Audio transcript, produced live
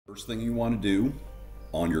First thing you want to do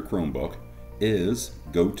on your Chromebook is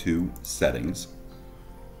go to Settings,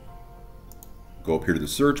 go up here to the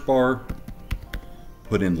search bar,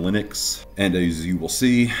 put in Linux, and as you will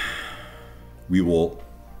see, we will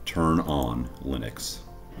turn on Linux.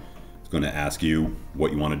 It's going to ask you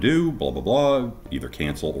what you want to do, blah blah blah, either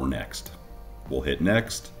cancel or next. We'll hit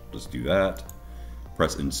next, just do that,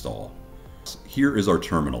 press install. Here is our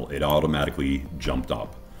terminal. It automatically jumped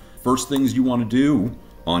up. First things you want to do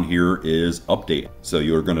on here is update. So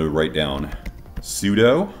you're going to write down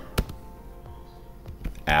sudo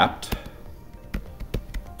apt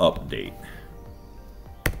update.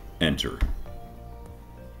 Enter.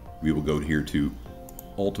 We will go here to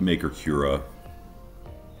Ultimaker Cura.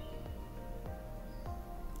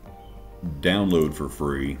 Download for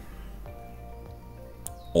free.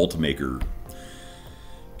 Ultimaker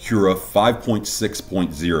Cura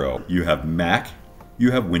 5.6.0. You have Mac,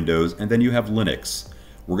 you have Windows, and then you have Linux.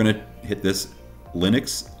 We're going to hit this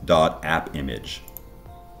linux.app image,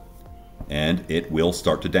 and it will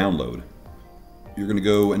start to download. You're going to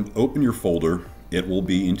go and open your folder. It will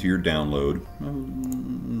be into your download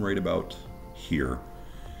right about here.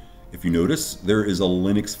 If you notice, there is a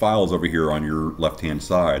Linux files over here on your left-hand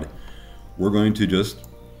side. We're going to just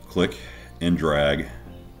click and drag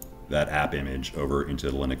that app image over into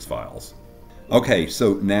the Linux files. Okay,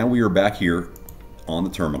 so now we are back here on the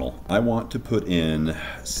terminal. I want to put in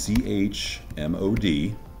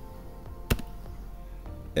chmod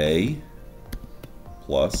a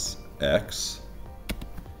plus x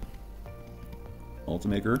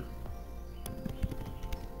Ultimaker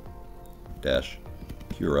dash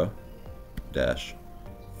Cura dash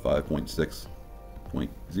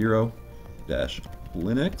 5.6.0 dash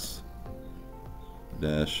Linux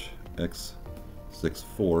dash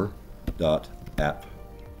x64 dot app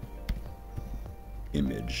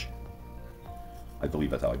image. I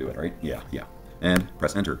believe that's how I do it, right? Yeah. And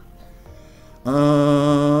press enter.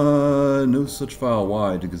 No such file.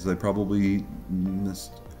 Why? Because I probably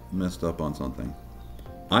messed up on something.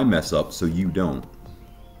 I mess up so you don't.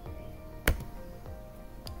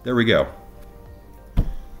 There we go.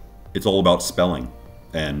 It's all about spelling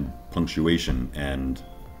and punctuation and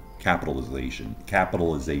capitalization.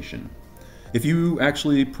 If you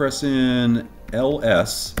actually press in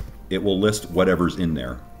ls, it will list whatever's in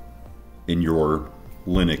there in your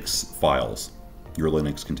Linux files, your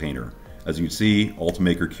Linux container. As you can see,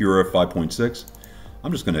 Ultimaker Cura 5.6.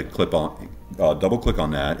 I'm just going to double click on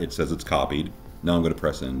that. It says it's copied. Now I'm going to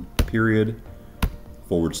press in period,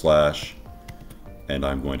 /, and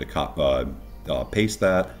I'm going to paste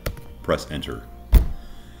that, press enter.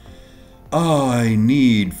 I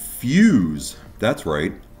need fuse. That's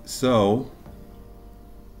right. So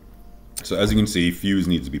as you can see, fuse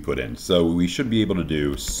needs to be put in. So we should be able to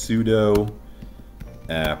do sudo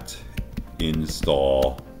apt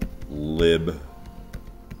install lib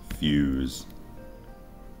fuse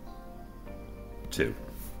 2.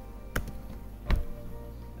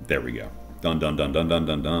 There we go. Dun dun dun dun dun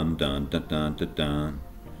dun dun dun dun dun dun dun.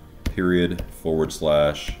 Period,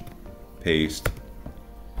 /, paste.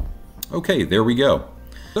 Okay, there we go.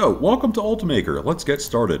 So, welcome to Ultimaker. Let's get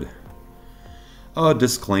started.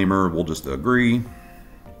 Disclaimer, we'll just agree.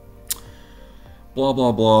 Blah,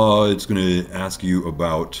 blah, blah. It's going to ask you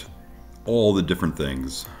about all the different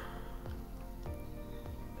things.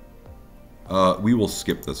 We will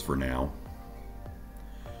skip this for now.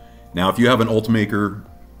 Now, if you have an Ultimaker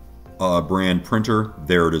brand printer,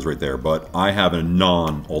 there it is right there. But I have a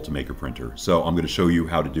non-Ultimaker printer, so I'm going to show you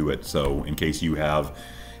how to do it. So, in case you have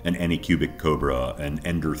an Anycubic Cobra, an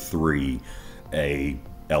Ender 3, a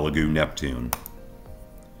Elegoo Neptune.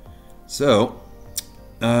 So,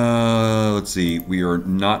 let's see, we are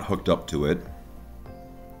not hooked up to it.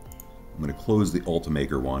 I'm going to close the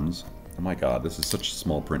Ultimaker ones. Oh my god, this is such a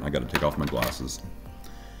small print, I got to take off my glasses.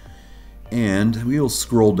 And we'll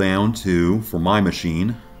scroll down to, for my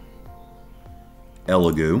machine,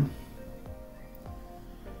 Elegoo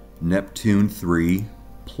Neptune 3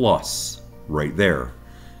 Plus, right there.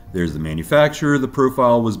 There's the manufacturer. The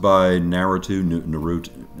profile was by Naruto,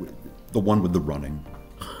 the one with the running.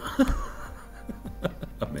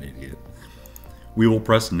 I'm an idiot. We will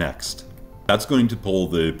press next. That's going to pull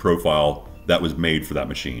the profile that was made for that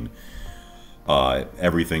machine.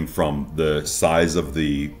 Everything from the size of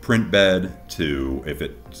the print bed to if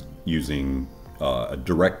it's using a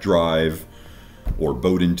direct drive or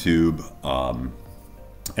Bowden tube, and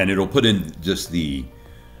it'll put in just the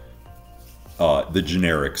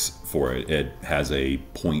generics for it. It has a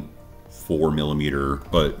 0.4 millimeter,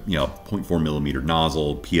 but 0.4 millimeter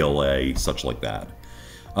nozzle, PLA, such like that.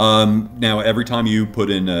 Now, every time you put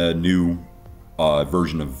in a new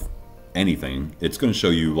version of anything, it's going to show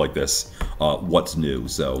you like this, what's new.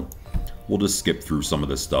 So we'll just skip through some of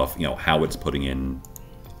this stuff, you know, how it's putting in,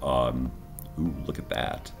 ooh, look at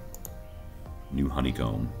that. New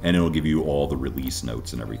honeycomb. And it'll give you all the release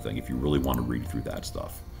notes and everything if you really want to read through that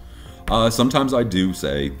stuff. Sometimes I do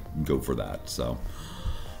say go for that. So,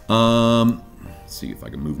 let's see if I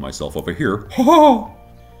can move myself over here.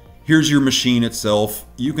 Here's your machine itself.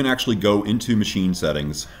 You can actually go into machine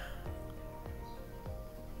settings.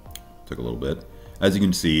 Took a little bit. As you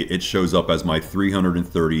can see, it shows up as my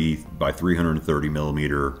 330 by 330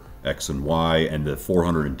 millimeter X and Y and the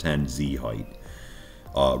 410 Z height.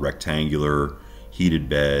 Rectangular, heated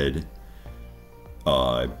bed,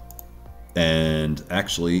 and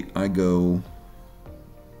actually I go,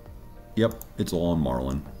 yep, it's all on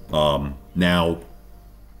Marlin. Now,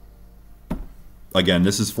 again,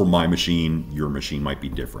 this is for my machine. Your machine might be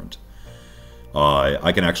different.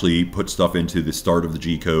 I can actually put stuff into the start of the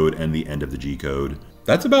G code and the end of the G code.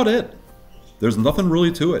 That's about it. There's nothing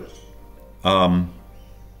really to it.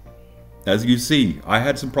 As you see, I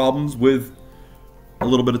had some problems with a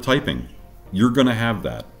little bit of typing. You're gonna have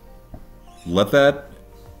that. Let that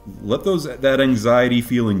anxiety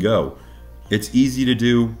feeling go. It's easy to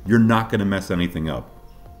do. You're not gonna mess anything up.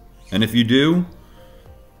 And if you do,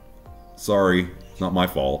 sorry, it's not my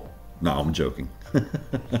fault. No, I'm joking.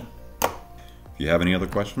 If you have any other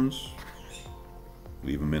questions,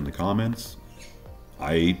 leave them in the comments.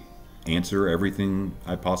 I answer everything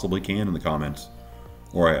I possibly can in the comments,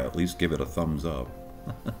 or I at least give it a thumbs up.